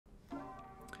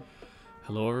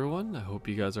Hello everyone, I hope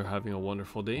you guys are having a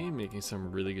wonderful day, making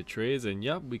some really good trades. And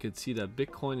yep, we could see that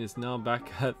Bitcoin is now back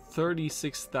at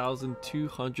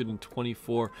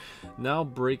 36,224, now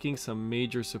breaking some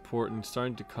major support and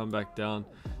starting to come back down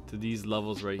to these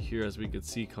levels right here, as we could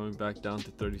see coming back down to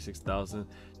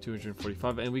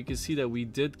 36,245. And we can see that we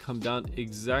did come down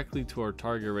exactly to our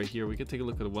target right here. We can take a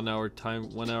look at the 1 hour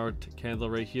candle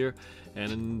right here,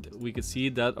 and we could see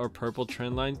that our purple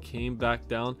trend line came back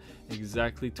down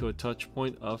exactly to a touch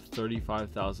point of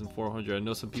 35,400. I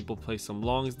know some people play some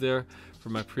longs there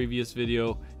from my previous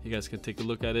video. You guys can take a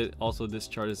look at it. Also, this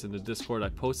chart is in the Discord. I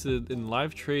posted it in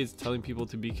live trades telling people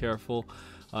to be careful,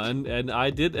 and I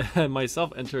did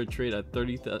myself enter a trade at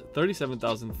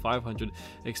 37,500,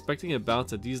 expecting a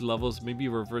bounce at these levels, maybe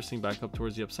reversing back up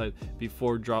towards the upside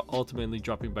before ultimately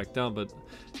dropping back down. But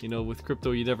you know, with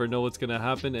crypto, you never know what's going to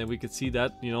happen, and we could see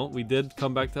that, you know, we did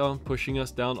come back down, pushing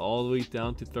us down all the way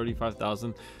down to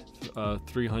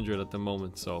 35,300 at the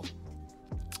moment. So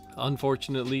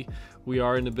unfortunately, we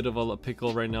are in a bit of a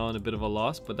pickle right now and a bit of a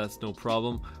loss, but that's no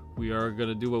problem. We are going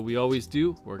to do what we always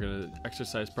do. We're going to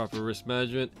exercise proper risk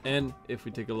management, and if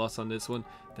we take a loss on this one,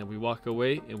 then we walk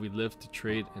away and we live to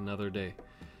trade another day.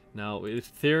 Now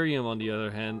Ethereum, on the other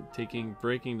hand,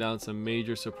 breaking down some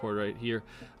major support right here.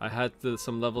 I had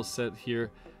some levels set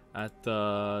here at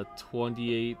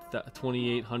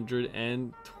 $2,800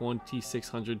 and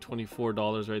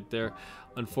 $2,624 right there.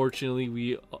 Unfortunately,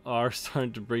 we are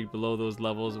starting to break below those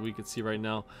levels. We can see right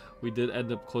now we did end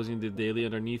up closing the daily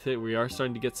underneath it. We are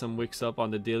starting to get some wicks up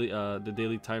on the daily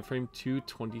time frame to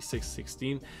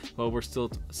 2616, but we're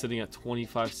still sitting at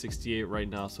 2568 right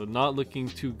now, so not looking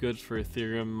too good for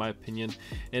Ethereum in my opinion.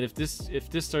 And if this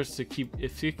starts to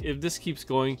if this keeps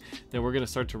going, then we're going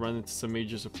to start to run into some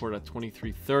major support at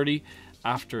 2330.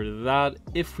 After that,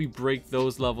 if we break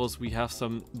those levels, we have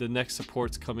the next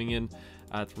supports coming in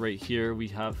at right here. We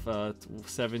have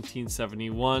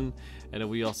 1771, and then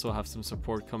we also have some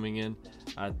support coming in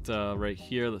at right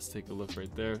here. Let's take a look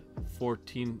right there,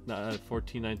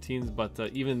 1419. But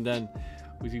even then,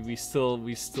 we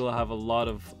still have a lot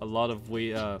of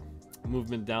way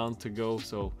movement down to go,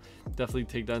 so definitely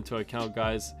take that into account,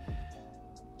 guys.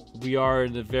 We are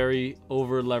in a very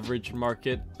over leveraged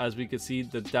market. As we can see,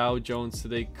 the Dow Jones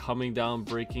today coming down,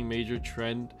 breaking major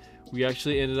trend. We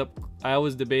actually ended up, I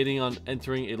was debating on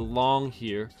entering a long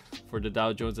here for the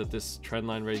Dow Jones at this trend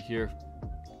line right here,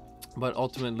 but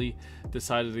ultimately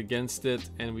decided against it.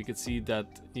 And we could see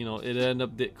that, you know, it ended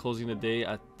up closing the day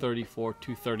at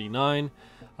 34,239.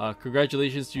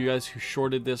 Congratulations to you guys who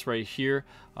shorted this right here.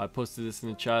 I posted this in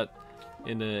the chat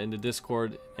in the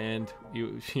Discord, and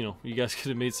you know, you guys could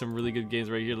have made some really good gains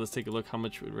right here. Let's take a look how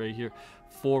much right here,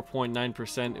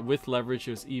 4.9%. With leverage,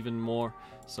 it was even more,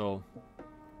 so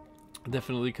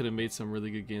definitely could have made some really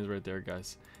good gains right there,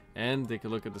 guys. And take a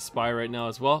look at the SPY right now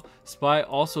as well. SPY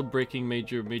also breaking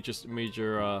major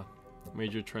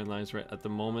trend lines right at the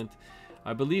moment.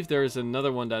 I believe there is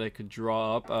another one that I could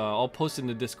draw up. I'll post it in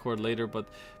the Discord later, but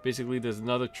basically there's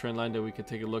another trend line that we could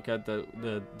take a look at.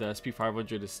 The SP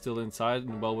 500 is still inside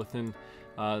and well within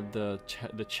the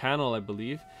channel, I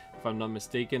believe, if I'm not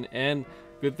mistaken. And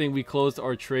good thing we closed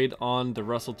our trade on the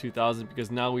Russell 2000,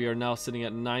 because now we are now sitting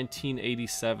at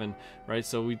 1987, right?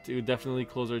 So we definitely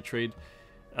closed our trade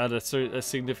at a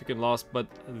significant loss, but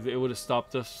it would have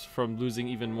stopped us from losing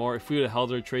even more. If we would have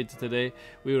held our trade to today,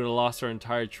 we would have lost our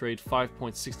entire trade.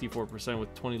 5.64%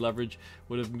 with 20 leverage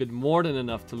would have been more than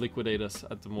enough to liquidate us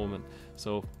at the moment.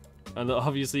 So, and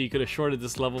obviously you could have shorted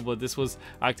this level, but this was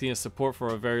acting as support for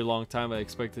a very long time. I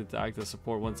expected it to act as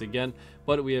support once again,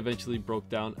 but we eventually broke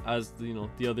down as, you know,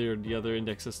 the other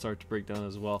indexes start to break down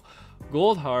as well.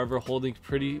 Gold, however, holding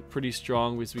pretty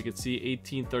strong, as we could see,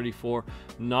 1834,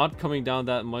 not coming down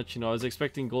that much. You know, I was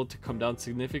expecting gold to come down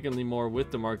significantly more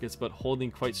with the markets, but holding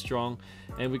quite strong.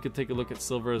 And we could take a look at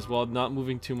silver as well, not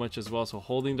moving too much as well, so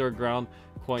holding their ground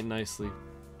quite nicely.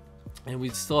 And we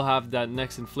still have that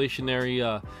next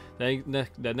inflationary,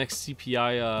 that next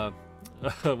CPI,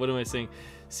 what am I saying?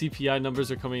 CPI numbers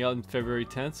are coming out in February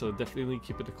 10th, so definitely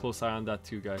keep a close eye on that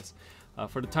too, guys.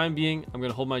 For the time being, I'm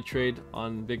going to hold my trade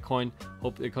on Bitcoin.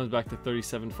 Hope it comes back to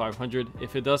 37,500.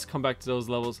 If it does come back to those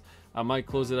levels, I might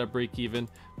close it at break even.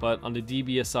 But on the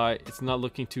DBSI, it's not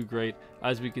looking too great.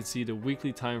 As we can see, the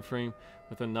weekly time frame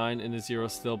with a 9 and a 0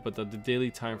 still, but the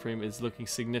daily time frame is looking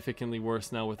significantly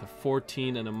worse now with a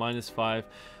 14 and a -5.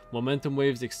 Momentum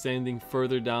waves extending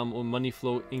further down, money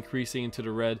flow increasing into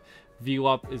the red.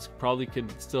 VWAP is probably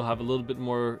could still have a little bit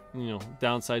more, you know,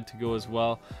 downside to go as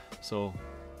well. So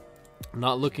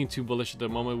Not looking too bullish at the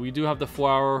moment. We do have the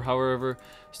 4-hour, however,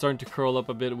 starting to curl up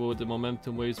a bit with the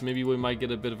momentum waves. Maybe we might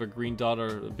get a bit of a green dot,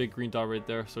 or a big green dot right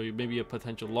there. So maybe a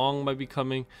potential long might be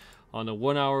coming. On the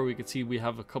 1 hour, we can see we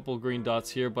have a couple green dots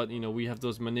here, but you know, we have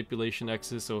those manipulation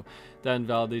X's, so that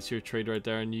invalidates your trade right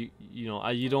there. And you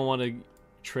don't want to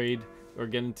trade or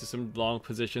get into some long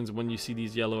positions when you see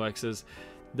these yellow X's.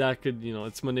 That could, you know,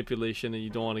 it's manipulation, and you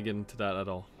don't want to get into that at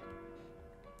all.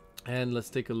 And let's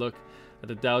take a look at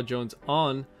the Dow Jones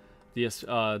on the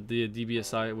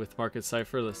DBSI with Market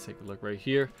Cipher. Let's take a look right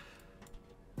here.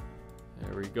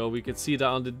 There we go. We can see that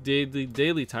on the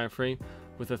daily time frame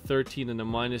with a 13 and a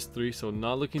 -3, so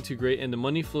not looking too great, and the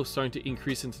money flow starting to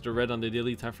increase into the red on the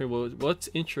daily time frame. Well, what's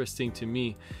interesting to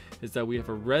me is that we have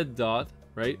a red dot,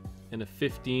 right, and a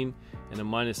 15 and a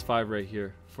 -5 right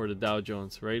here for the Dow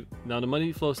Jones. Right now the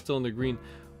money flow is still in the green,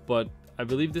 but I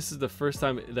believe this is the first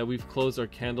time that we've closed our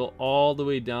candle all the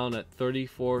way down at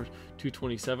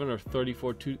 34,227 or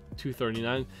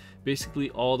 34,239, basically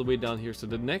all the way down here. So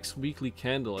the next weekly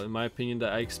candle, in my opinion,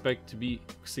 that I expect to be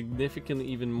significantly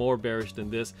even more bearish than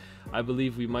this. I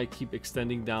believe we might keep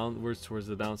extending downwards towards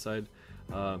the downside,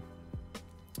 and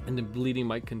the bleeding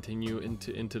might continue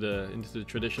into the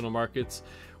traditional markets,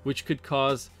 which could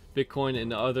cause Bitcoin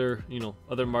and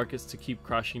other markets to keep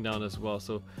crashing down as well.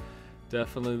 So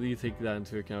definitely take that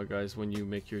into account, guys, when you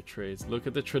make your trades. Look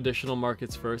at the traditional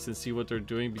markets first and see what they're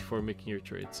doing before making your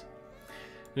trades.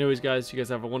 Anyways, guys, you guys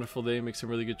have a wonderful day. Make some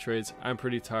really good trades. I'm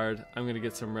pretty tired. I'm gonna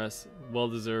get some rest, well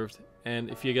deserved. And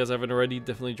if you guys haven't already,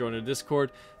 definitely join our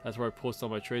Discord. That's where I post all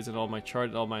my trades and all my chart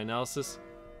and all my analysis.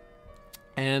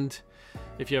 And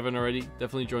if you haven't already,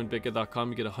 definitely join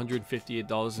Bitget.com. You get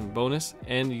 $158 in bonus,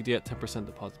 and you get 10%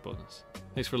 deposit bonus.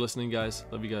 Thanks for listening, guys.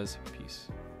 Love you guys. Peace.